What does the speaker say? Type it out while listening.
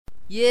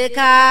ይካ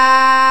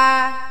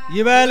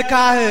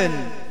ይበልካህን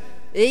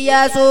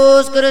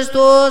ኢየሱስ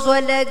ክርስቶስ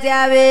ወልደ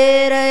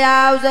እግዚአብሔር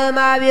ያው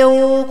ዘማቤሁ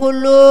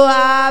ኩሉ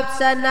ሀብት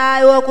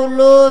ሰናይ ወኩሉ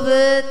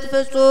ፍት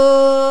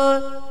ፍጹም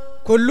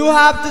ኩሉ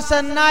ሀብት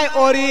ሰናይ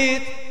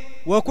ኦሪት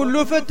ወኩሉ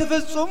ፍት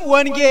ፍጹም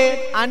ወንጌል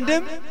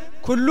አንድም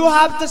ኩሉ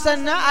ሀብት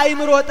ሰናይ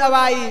አይምሮ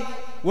ጠባይ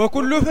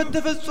ወኩሉ ፍት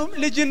ፍጹም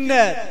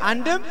ልጅነት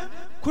አንድም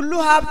ኩሉ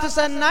ሀብት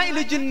ሰናይ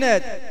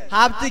ልጅነት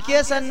ሀብትኬ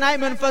ሰናይ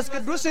መንፈስ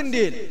ቅዱስ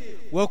እንዲል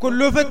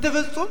ወኩሉ ፍት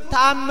ፍጹም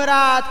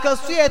ተአምራት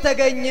ከሱ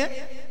የተገኘ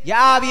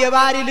የአብ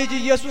የባህሪ ልጅ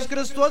ኢየሱስ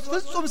ክርስቶስ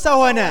ፍጹም ሰው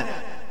ሆነ።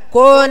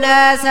 ኮነ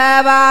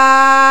ሰባ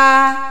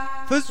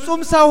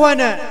ፍጹም ሰው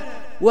ሆነ።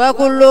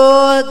 ወኩሉ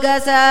ሕገ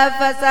ሰብ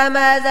ፈጸመ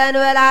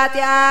ዘእንበለ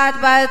ኃጢአት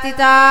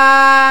ባሕቲታ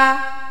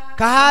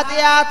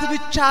ከኃጢአት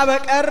ብቻ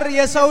በቀር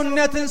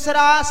የሰውነትን ሥራ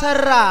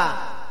ሠራ።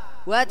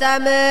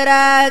 ወተምረ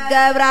ሕገ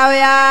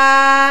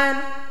ዕብራውያን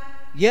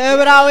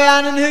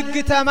የዕብራውያንን ሕግ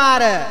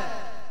ተማረ።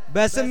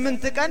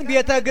 በ8 ቀን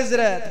ቤተ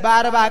ግዝረት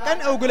በ40 ቀን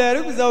እጉለ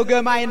ርግብ ዘውገ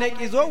ማዕነቅ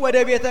ይዞ ወደ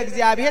ቤተ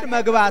እግዚአብሔር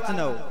መግባት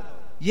ነው።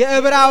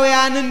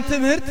 የዕብራውያንን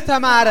ትምህርት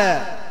ተማረ።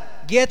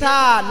 ጌታ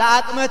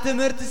ለአቅመ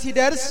ትምህርት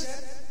ሲደርስ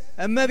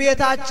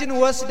እመቤታችን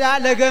ወስዳ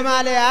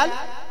ለገማልያል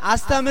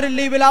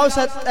አስተምርልኝ ብላው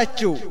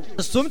ሰጠችው።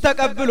 እሱም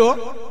ተቀብሎ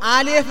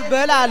አሌፍ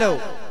በል አለው።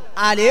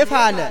 አሌፍ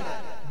አለ።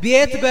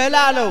 ቤት በል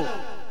አለው።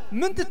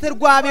 ምን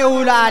ትርጓሜው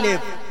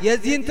ለአሌፍ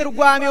የዚህን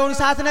ትርጓሜውን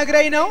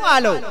ሳትነግረኝ ነው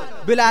አለው።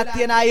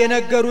 ብላቴና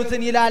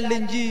የነገሩትን ይላል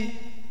እንጂ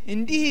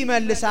እንዲህ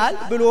ይመልሳል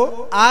ብሎ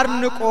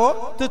አርንቆ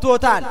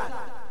ትቶታል።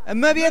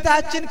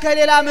 እመቤታችን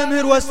ከሌላ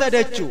መምህር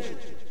ወሰደችው።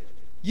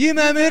 ይህ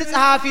መምህር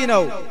ጸሐፊ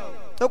ነው።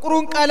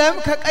 ጥቁሩን ቀለም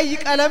ከቀይ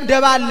ቀለም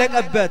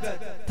ደባለቀበት።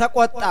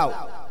 ተቆጣው።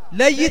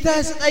 ለይተህ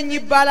ስጠኝ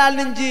ይባላል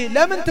እንጂ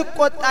ለምን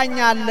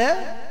ትቆጣኛለህ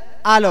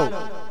አለው።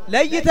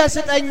 ለይተህ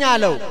ስጠኝ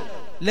አለው።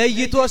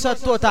 ለይቶ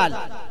ሰጥቶታል።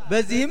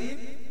 በዚህም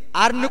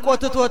አርንቆ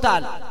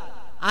ትቶታል።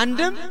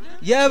 አንድም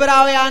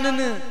የዕብራውያንን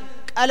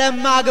ቀለም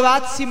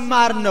ማግባት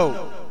ሲማር ነው።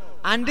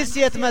 አንድ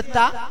ሴት መጣ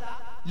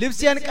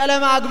ልብሴን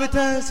ቀለም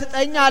አግብተህ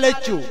ስጠኝ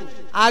አለችው።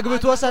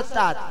 አግብቶ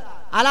ሰጣት።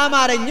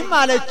 አላማረኝም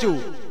አለችው።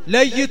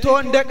 ለይቶ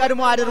እንደ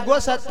ቀድሞ አድርጎ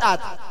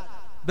ሰጣት።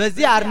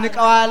 በዚህ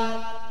አርንቀዋል።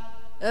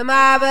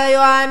 እማበ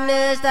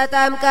ዮሐንስ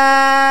ተጠምቀ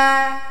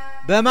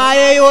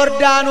በማየ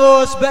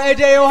ዮርዳኖስ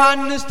በእደ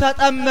ዮሐንስ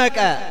ተጠመቀ።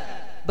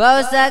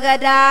 በውስተ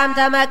ገዳም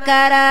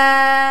ተመከረ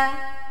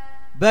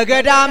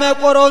በገዳመ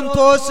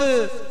ቆሮንቶስ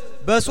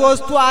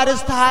በሶስቱ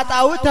አርስተ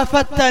ኃጣው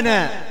ተፈተነ።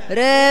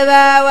 ርበ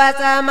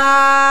ወጸማ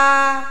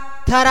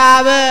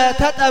ተራበ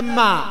ተጠማ።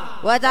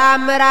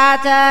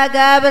 ወታምራተ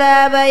ገብረ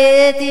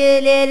በይእቲ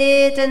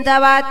ሌሊት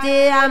እንተባቲ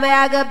አመ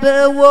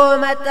ያገብእዎ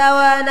መጠወ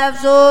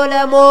ነፍሱ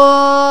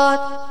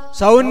ለሞት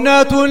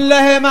ሰውነቱን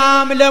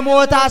ለሕማም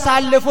ለሞት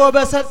አሳልፎ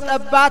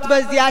በሰጠባት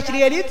በዚያች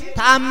ሌሊት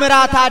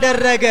ተአምራት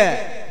አደረገ።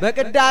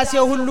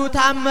 በቅዳሴው ሁሉ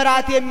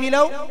ተአምራት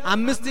የሚለው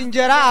 5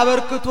 እንጀራ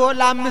አበርክቶ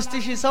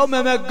ለ5000 ሰው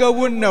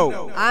መመገቡን ነው።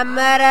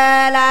 አመረ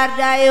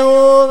ላርዳይሁ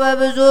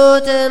በብዙ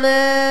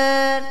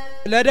ትምህርት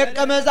ለደቀ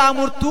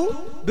መዛሙርቱ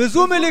ብዙ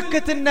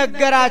ምልክት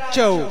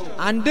ነገራቸው።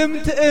 አንድም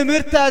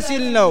ትዕምርተ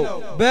ሲል ነው።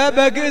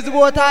 በግዕዝ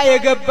ቦታ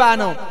የገባ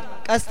ነው።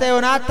 ቀስተ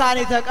ዮናታን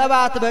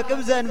የተቀባት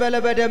በቅብዘ እንበለ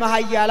በደመ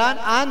ኃያላን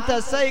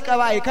አንተሰ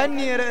ይቀባእከኒ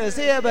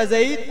ርእስየ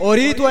በዘይት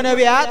ኦሪት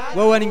ወነቢያት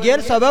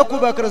ወወንጌል ሰበኩ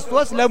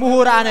በክርስቶስ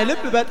ለምሁራነ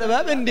ልብ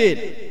በጥበብ እንዲል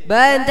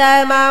በእንተ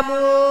ሕማሙ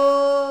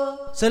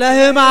ስለ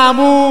ሕማሙ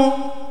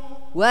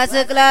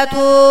ወስቅለቱ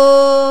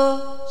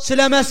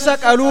ስለ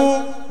መሰቀሉ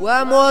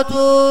ወሞቱ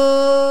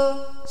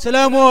ስለ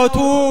ሞቱ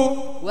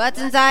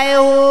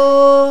ወትንሣኤሁ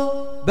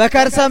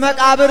በከርሰ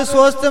መቃብር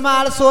 3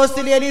 መዓልት 3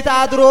 ሌሊት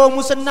አድሮ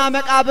ሙስና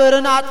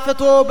መቃብርን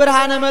አጥፍቶ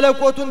ብርሃነ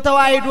መለኮቱን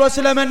ተዋሂዶ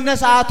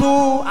ስለመነሳቱ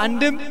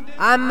አንድም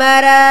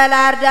አመረ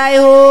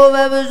ላርዳይሁ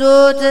በብዙ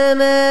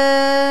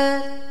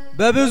ትምህርት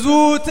በብዙ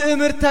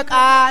ትዕምርተ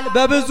ቃል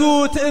በብዙ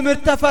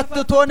ትዕምርት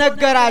ተፈትቶ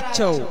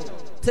ነገራቸው።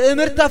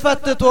 ትዕምርት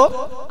ተፈትቶ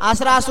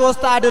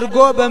 13 አድርጎ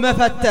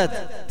በመፈተት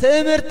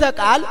ትዕምርተ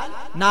ቃል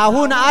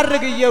ናሁን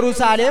አርግ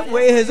ኢየሩሳሌም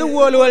ወኢሕዝዎ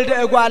ለወልደ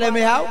እጓለ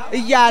እመሕያው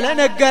እያለ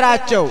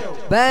ነገራቸው።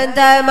 በእንተ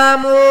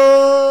ሕማሙ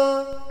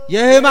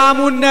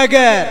የሕማሙን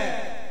ነገር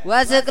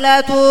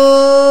ወስቅለቱ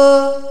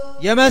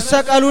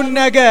የመሰቀሉን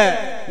ነገር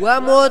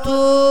ወሞቱ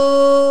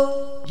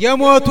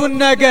የሞቱን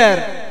ነገር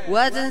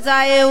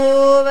ወትንሣኤሁ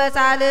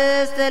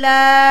በሳልስት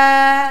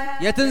ዕለት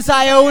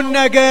የትንሣኤውን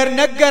ነገር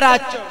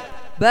ነገራቸው።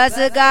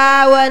 በስጋ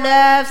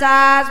ወነፍስ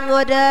አጽም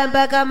ወደም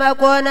በከመ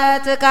ኮነ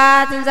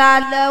ትካት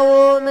እንዛለው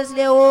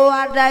ምስሌሁ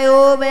አርዳዩ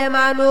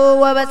በየማኑ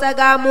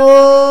ወበጸጋሙ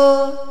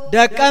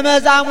ደቀ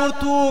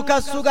መዛሙርቱ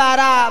ከሱ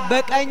ጋራ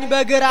በቀኝ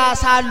በግራ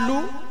ሳሉ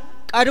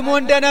ቀድሞ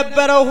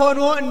እንደነበረው ሆኖ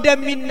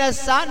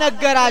እንደሚነሳ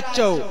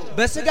ነገራቸው።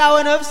 በስጋ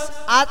ወነፍስ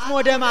አጽም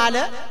ወደም አለ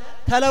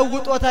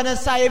ተለውጦ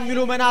ተነሳ የሚሉ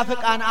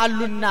መናፍቃን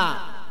አሉና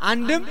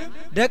አንድም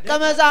ደቀ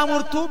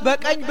መዛሙርቱ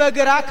በቀኝ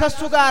በግራ ከሱ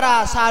ጋራ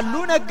ሳሉ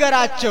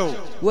ነገራቸው።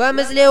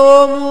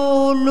 ወምስሌሆሙ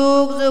ሁሉ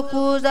ዝኩ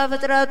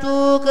ዘፍጥረቱ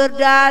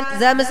ክርዳድ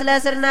ዘምስለ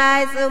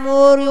ስርናይ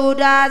ጽሙር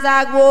ይሁዳ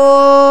ዛግቦ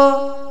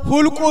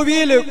ሁልቁ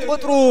ቢል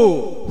ቁጥሩ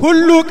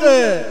ሁሉቅ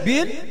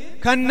ቢል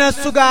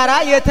ከነሱ ጋራ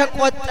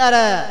የተቆጠረ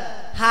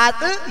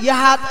ሀጥ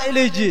የሀጥ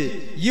ልጅ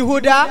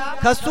ይሁዳ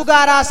ከሱ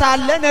ጋራ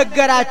ሳለ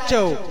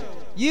ነገራቸው።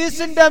 ይህስ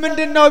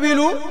እንደምንድነው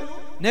ቢሉ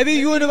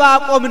ነቢዩ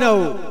ዕንባቆም ነው።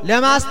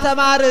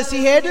 ለማስተማር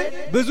ሲሄድ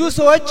ብዙ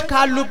ሰዎች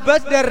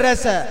ካሉበት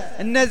ደረሰ።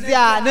 እነዚያ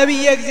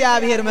ነቢየ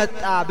እግዚአብሔር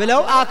መጣ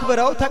ብለው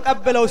አክብረው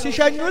ተቀብለው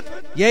ሲሸኙት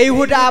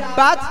የይሁዳ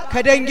አባት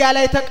ከደንጋይ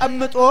ላይ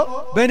ተቀምጦ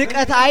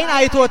በንቀት ዓይን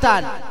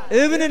አይቶታል።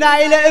 እብን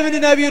ላይ ለእብን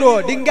ነቢሮ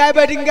ድንጋይ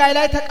በድንጋይ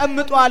ላይ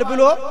ተቀምጧል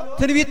ብሎ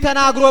ትንቢት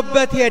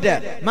ተናግሮበት ሄደ።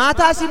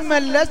 ማታ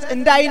ሲመለስ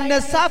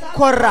እንዳይነሳ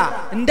ኮራ፣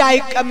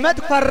 እንዳይቀመጥ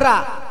ፈራ።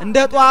 እንደ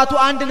ጧቱ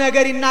አንድ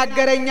ነገር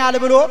ይናገረኛል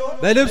ብሎ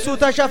በልብሱ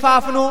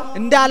ተሸፋፍኖ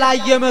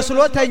እንዳላየ መስሎ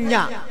ተኛ።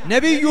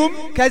 ነቢዩም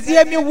ከዚህ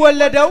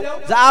የሚወለደው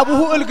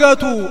ዘአቡሁ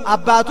እልገቱ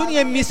አባቱን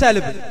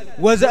የሚሰልብ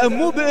ወዘእሙ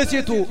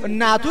ብእሲቱ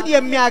እናቱን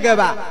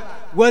የሚያገባ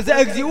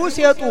ወዘእግዚኡ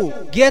ሴጡ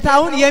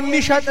ጌታውን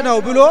የሚሸጥ ነው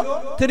ብሎ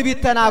ትንቢት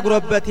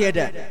ተናግሮበት ሄደ።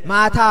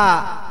 ማታ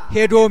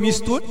ሄዶ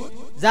ሚስቱን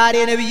ዛሬ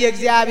ነቢየ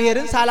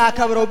እግዚአብሔርን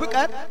ሳላከብረው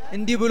ብቀር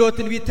እንዲህ ብሎ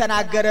ትንቢት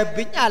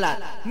ተናገረብኝ አላት።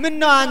 ምን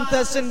ነው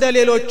አንተስ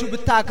እንደሌሎቹ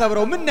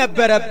ብታከብረው ምን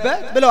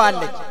ነበረበት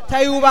ብለዋለች።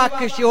 ተይው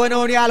ባክሽ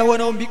የሆነውን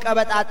ያልሆነውን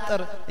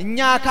ቢቀበጣጥር እኛ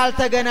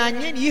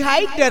ካልተገናኘን ይህ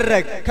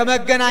አይደረግ፣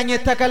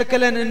 ከመገናኘት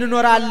ተከልክለን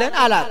እንኖራለን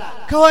አላት።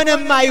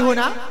 ከሆነማ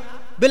ይሁና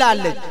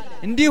ብላለች።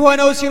 እንዲህ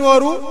ሆነው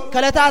ሲኖሩ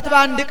ከዕለታት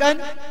በአንድ ቀን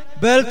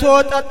በልቶ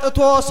ጠጥቶ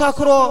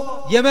ሰክሮ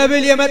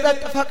የመብል የመጠጥ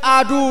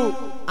ፈቃዱ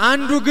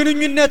አንዱ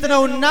ግንኙነት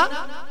ነውና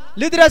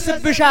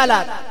ልድረስብሽ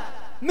አላት።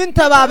 ምን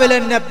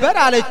ተባብለን ነበር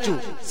አለችው።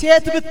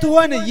 ሴት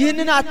ብትሆን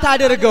ይህንን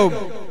አታደርገውም፣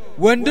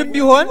 ወንድም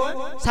ቢሆን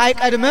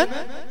ሳይቀድመን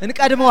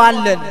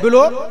እንቀድመዋለን ብሎ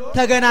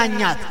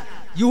ተገናኛት።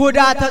 ይሁዳ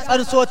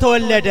ተጸንሶ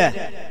ተወለደ።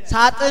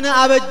 ሳጥን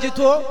አበጅቶ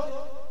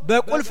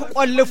በቁልፍ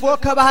ቆልፎ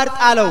ከባህር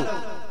ጣለው።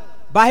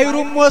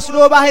 ባህሩም ወስዶ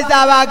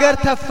በአሕዛብ አገር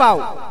ተፋው።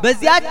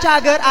 በዚያች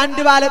አገር አንድ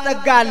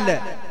ባለጠጋ አለ።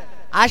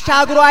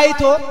 አሻግሮ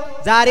አይቶ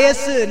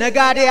ዛሬስ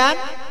ነጋዴያን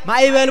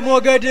ማዕበል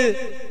ሞገድ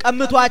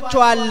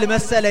ቀምቷቸዋል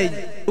መሰለኝ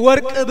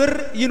ወርቅ ብር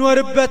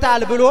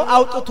ይኖርበታል ብሎ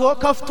አውጥቶ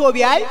ከፍቶ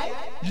ቢያይ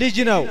ልጅ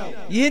ነው።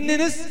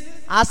 ይህንንስ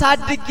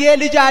አሳድጌ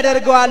ልጅ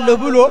አደርገዋለሁ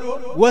ብሎ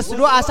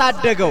ወስዶ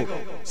አሳደገው።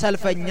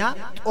 ሰልፈኛ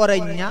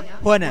ጦረኛ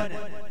ሆነ።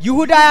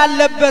 ይሁዳ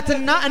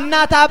ያለበትና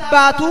እናት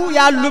አባቱ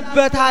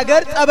ያሉበት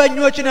ሀገር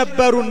ጸበኞች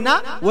ነበሩና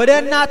ወደ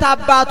እናት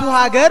አባቱ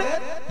ሀገር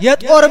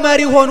የጦር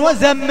መሪ ሆኖ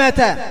ዘመተ።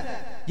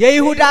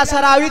 የይሁዳ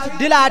ሰራዊት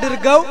ድል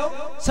አድርገው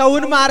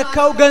ሰውን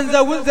ማርከው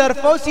ገንዘቡን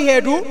ዘርፈው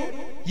ሲሄዱ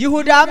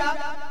ይሁዳም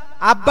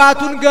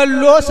አባቱን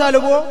ገሎ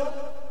ሰልቦ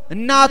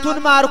እናቱን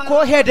ማርኮ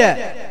ሄደ።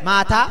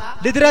 ማታ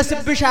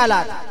ልድረስብሽ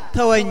አላት።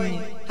 ተወኝ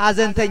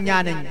ሐዘንተኛ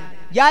ነኝ፣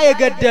 ያ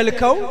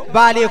የገደልከው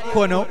ባሌ እኮ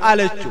ነው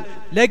አለችው።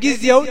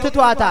 ለጊዜው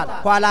ትቷታል።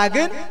 ኋላ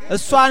ግን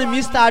እሷን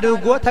ሚስት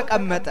አድርጎ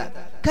ተቀመጠ።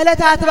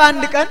 ከዕለታት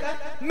በአንድ ቀን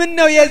ምን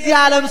ነው የዚህ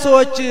ዓለም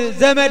ሰዎች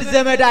ዘመድ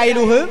ዘመድ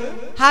አይሉህም?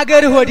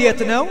 ሀገርህ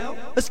ወዴት ነው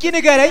እስኪ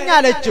ንገረኝ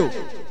አለችው።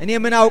 እኔ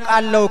ምን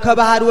አውቃለሁ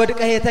ከባህር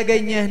ወድቀህ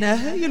የተገኘህ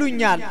ነህ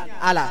ይሉኛል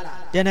አላት።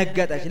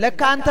 ደነገጠች።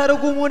 ለካ አንተ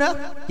ርጉሙ ነህ፣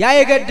 ያ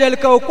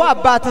የገደልከው እኮ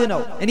አባትህ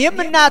ነው፣ እኔም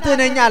እናትህ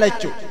ነኝ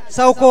አለችው።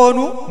 ሰው ከሆኑ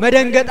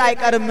መደንገጥ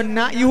አይቀርምና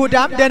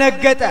ይሁዳም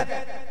ደነገጠ።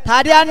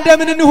 ታዲያ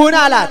እንደምን እንሁን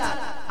አላት።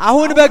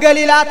 አሁን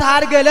በገሊላ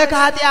ታርገ ለከ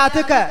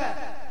ኃጢአትከ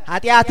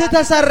ኃጢአትህ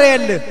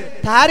ተሰረየልህ፣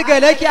 ታርገ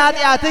ለኪ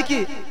ኃጢአትኪ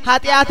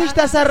ኃጢአትሽ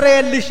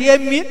ተሰረየልሽ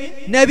የሚል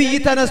ነቢይ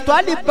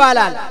ተነስቷል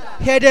ይባላል።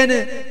 ሄደን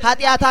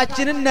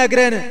ኃጢአታችንን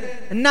ነግረን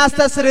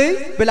እናስተስርይ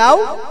ብላው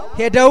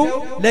ሄደው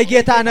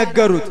ለጌታ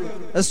ነገሩት።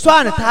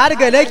 እሷን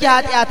ታርገ ለኪ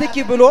ኃጢአትኪ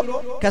ብሎ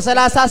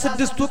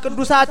ከ36ቱ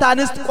ቅዱሳት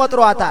አንስት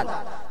ቆጥሯታል።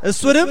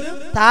 እሱንም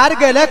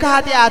ታርገ ለከ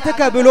ኃጢአትከ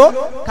ብሎ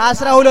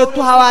ከ12ቱ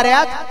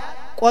ሐዋርያት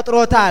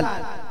ቆጥሮታል።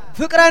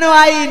 ፍቅረ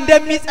ነዋይ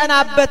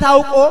እንደሚጸናበት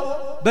አውቆ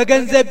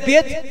በገንዘብ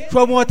ቤት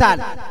ሾሞታል።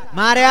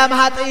 ማርያም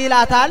ሀጥ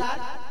ይላታል።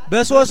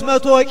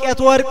 በ300 ወቄት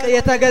ወርቅ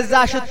የተገዛ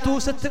ሽቱ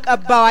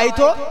ስትቀባው አይቶ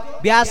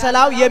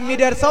ቢያሰላው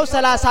የሚደርሰው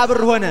 30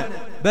 ብር ሆነ።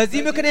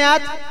 በዚህ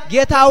ምክንያት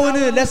ጌታውን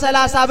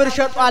ለ30 ብር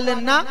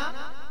ሸጧልና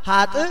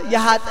ሀጥ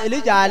የሀጥ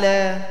ልጅ አለ።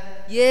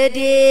 ይዲ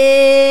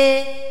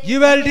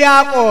ይበል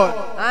ዲያቆን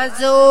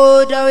አንሥኡ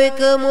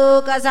ደዊክሙ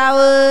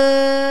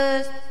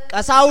ቀሳውስት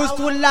ቀሳውስት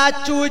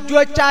ሁላችሁ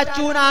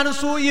እጆቻችሁን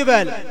አንሱ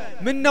ይበል።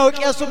 ምን ነው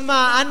ቄሱማ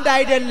አንድ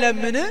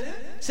አይደለምን?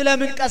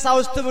 ስለምን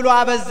ቀሳውስት ብሎ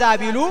አበዛ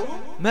ቢሉ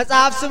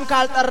መጽሐፍ ስም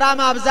ካልጠራ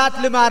ማብዛት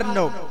ልማድ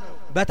ነው።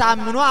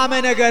 በታምኖ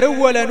አመነገር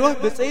ወለኖህ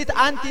ብጽይት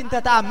አንቲን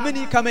ተታምኒ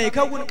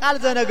ከመይከውን ቃል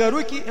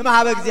ዘነገሩኪ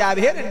እምኀበ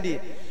እግዚአብሔር እንዲህ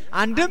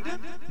አንድም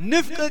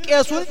ንፍቅ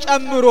ቄሱን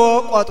ጨምሮ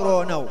ቆጥሮ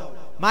ነው።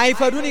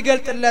 ማይፈዱን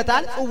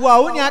ይገልጥለታል፣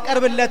 ጽዋውን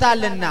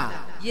ያቀርብለታልና።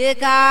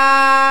 ይካ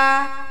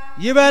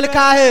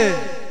ይበልካህ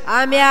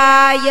አሚያ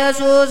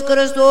ኢየሱስ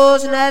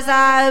ክርስቶስ ነሳ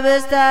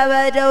ህብስተ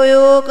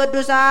በደዊው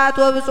ቅዱሳት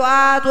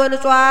ወብፁዓት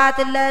ወንጹዓት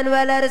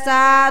ለእንበለ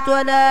ርሳት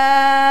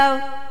ሆነው።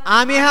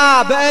 አሚሃ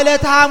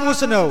በዕለተ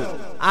ሐሙስ ነው።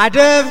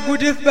 አደብ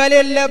ጉድፍ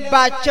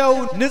በሌለባቸው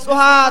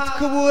ንጹሃት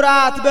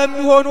ክቡራት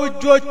በሚሆኑ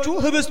እጆቹ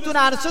ህብስቱን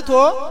አንስቶ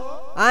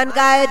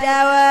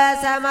አንቃይደወ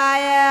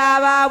ሰማየ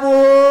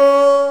አባቡሁ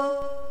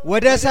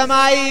ወደ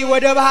ሰማይ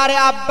ወደ ባህሪ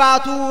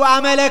አባቱ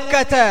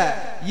አመለከተ።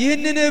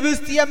 ይህንን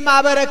ህብስት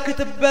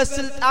የማበረክትበት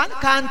ስልጣን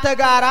ካንተ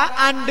ጋራ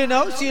አንድ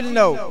ነው ሲል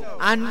ነው።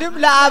 አንድም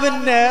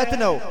ለአብነት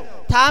ነው።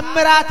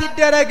 ታምራት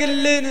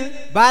ይደረግልን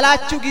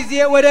ባላችሁ ጊዜ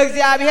ወደ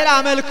እግዚአብሔር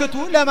አመልክቱ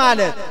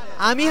ለማለት።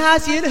 አሚሃ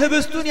ሲል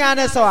ህብስቱን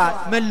ያነሰዋል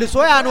መልሶ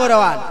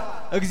ያኖረዋል።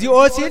 እግዚኦ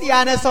ሲል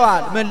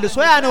ያነሰዋል መልሶ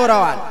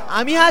ያኖረዋል።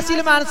 አሚሃ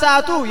ሲል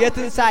ማንሳቱ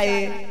የትንሣኤ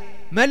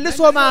መልሶ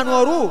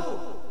ማኖሩ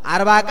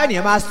 40 ቀን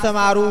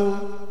የማስተማሩ።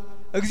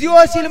 እግዚኦ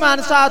ሲል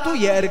ማንሳቱ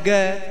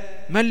የእርገት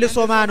መልሶ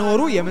ማኖሩ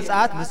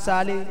የምጽአት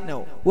ምሳሌ ነው።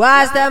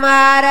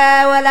 ዋስተማረ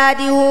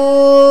ወላዲሁ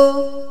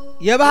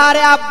የባህሪ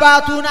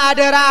አባቱን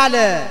አደራ አለ።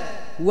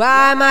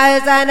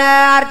 ወማህፀነ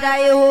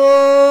አርዳኢሁ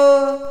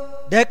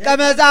ደቀ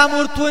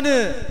መዛሙርቱን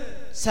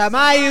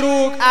ሰማይ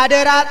ሩቅ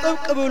አደራ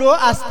ጥብቅ ብሎ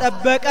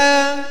አስጠበቀ።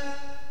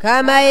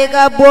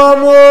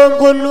 ከመይቀቦሙ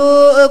ኩሉ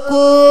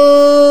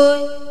እኩይ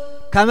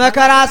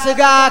ከመከራ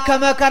ሥጋ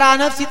ከመከራ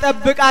ነፍስ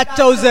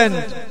ይጠብቃቸው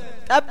ዘንድ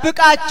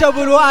ጠብቃቸው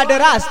ብሎ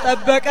አደራ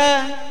አስጠበቀ።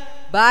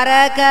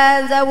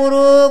 ባረከን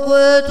ዘቡሩክ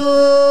ውእቱ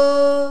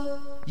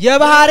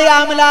የባህሪ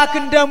አምላክ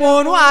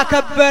እንደመሆኑ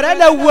አከበረ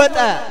ለወጠ።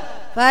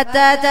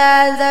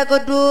 ፈተተን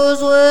ዘቅዱስ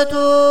ውእቱ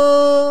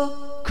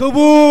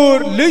ክቡር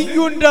ልዩ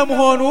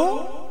እንደመሆኑ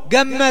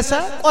ገመሰ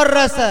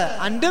ቆረሰ።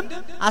 አንድም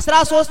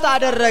 13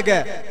 አደረገ።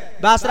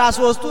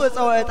 በ13ቱ ዕፀ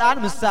ዕጣን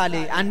ምሳሌ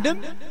አንድም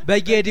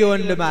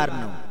በጌዲዮን ልማር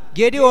ነው።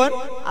 ጌዲዮን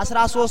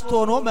 13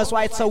 ሆኖ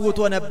መስዋዕት ሰውቶ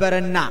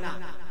ነበርና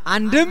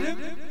አንድም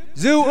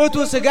ዝውእቱ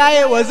ሥጋዬ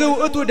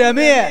ወዝውእቱ ደሜ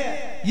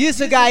ይህ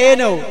ሥጋዬ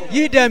ነው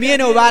ይህ ደሜ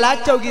ነው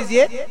ባላቸው ጊዜ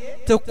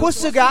ትኩስ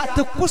ሥጋ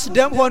ትኩስ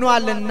ደም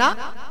ሆኗልና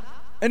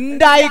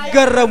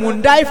እንዳይገረሙ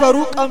እንዳይፈሩ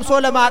ቀምሶ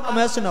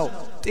ለማቅመስ ነው።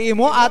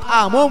 ጢሞ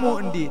አጣሞሙ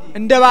እንዲህ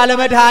እንደ ባለ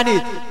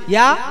መድኃኒት ያ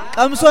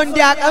ቀምሶ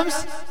እንዲያቀምስ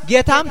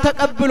ጌታም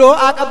ተቀብሎ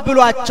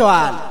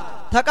አቀብሏቸዋል።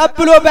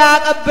 ተቀብሎ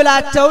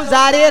ባያቀብላቸው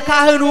ዛሬ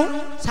ካህኑ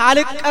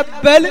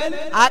ሳልቀበል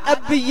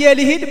አቀብዬ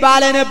ልሂድ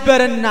ባለ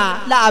ነበርና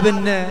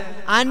ለአብነት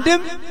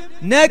አንድም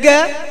ነገ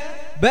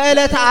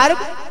በዕለተ ዓርብ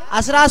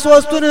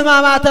 13ቱን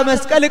ሕማማተ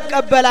መስቀል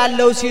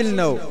እቀበላለሁ ሲል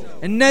ነው።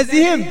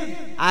 እነዚህም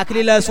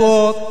አክሊለ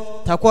ሦክ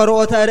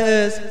ተኰርዖተ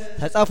ርእስ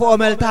ተጸፍኦ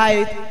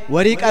መልታይት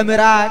ወሪቀ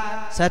ምራቅ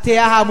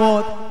ሰቴያ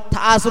ሐሞት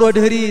ተአስሮ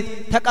ድህሪት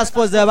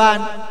ተቀስፎ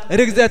ዘባን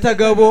ርግዘተ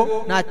ገቦ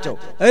ናቸው።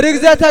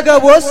 ርግዘተ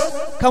ገቦስ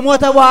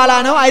ከሞተ በኋላ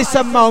ነው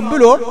አይሰማውም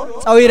ብሎ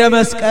ጸዊረ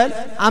መስቀል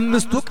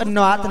 5ቱ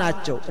ቅንዋት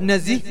ናቸው።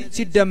 እነዚህ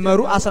ሲደመሩ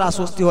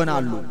 13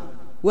 ይሆናሉ።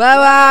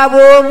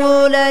 ወባቦሙ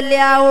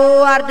ለሊያሁ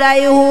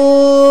አርዳኢሁ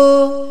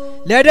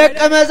ለደቀ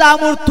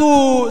መዛሙርቱ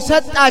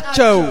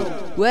ሰጣቸው።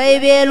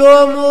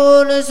 ወይቤሎሙ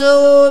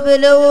ንስኡ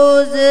ብልዑ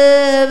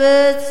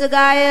ዝህብት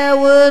ሥጋዬ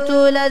ውእቱ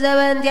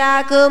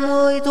ለዘበንቲአክሙ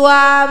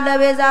ይትዋብ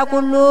ለቤዛ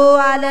ኩሉ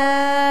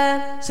ዓለም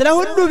ስለ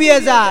ሁሉ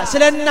ቤዛ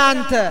ስለ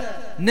እናንተ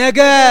ነገ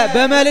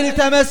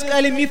በመልዕልተ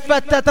መስቀል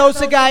የሚፈተተው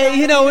ሥጋዬ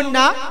ይህ ነውና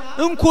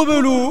እንኩ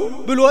ብሉ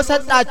ብሎ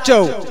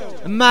ሰጣቸው።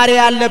 እማሬ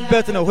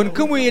ያለበት ነው።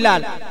 ህንክሙ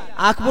ይላል።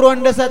 አክብሮ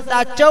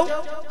እንደሰጣቸው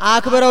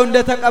አክብረው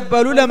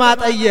እንደተቀበሉ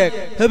ለማጠየቅ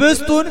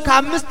ህብስቱን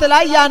ከ5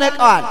 ላይ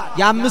ያነቀዋል።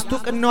 የ5ቱ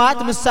ቅንዋት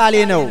ምሳሌ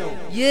ነው።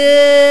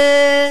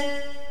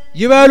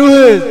 ይበሉ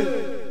ሕዝብ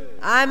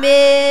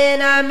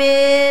አሜን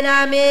አሜን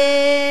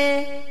አሜን።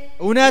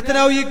 እውነት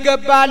ነው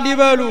ይገባል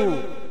ይበሉ።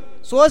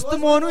 3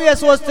 መሆኑ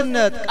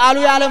የሶስትነት ቃሉ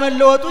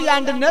ያለመለወጡ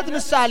የአንድነት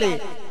ምሳሌ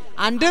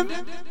አንድም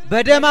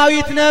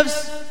በደማዊት ነፍስ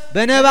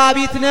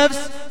በነባቢት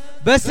ነፍስ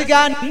በሥጋ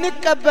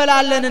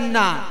እንቀበላለንና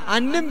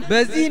አንድም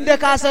በዚህ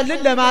እንደካሰልን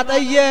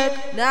ለማጠየቅ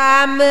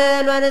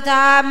ናምን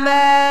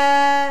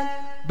ወንታመን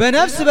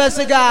በነፍስ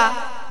በሥጋ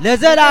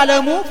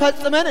ለዘላለሙ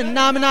ፈጽመን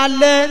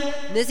እናምናለን።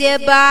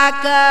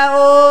 ንሴባከ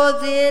ኦ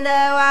እግዚእነ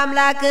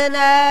ወአምላክነ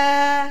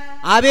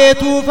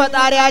አቤቱ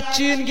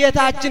ፈጣሪያችን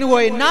ጌታችን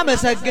ሆይ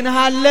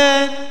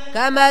እናመሰግንሃለን።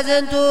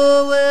 ከመዝንቱ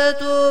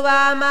ውእቱ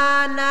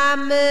በአማን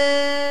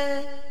ናምን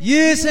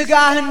ይህ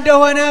ሥጋህ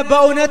እንደሆነ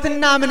በእውነት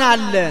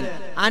እናምናለን።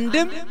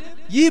 አንድም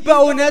ይህ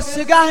በእውነት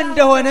ሥጋህ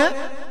እንደሆነ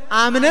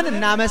አምነን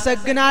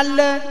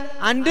እናመሰግናለን።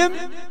 አንድም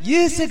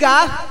ይህ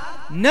ሥጋህ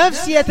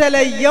ነፍስ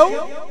የተለየው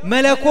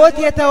መለኮት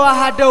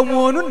የተዋሃደው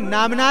መሆኑን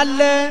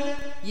እናምናለን።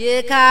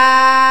 ይካ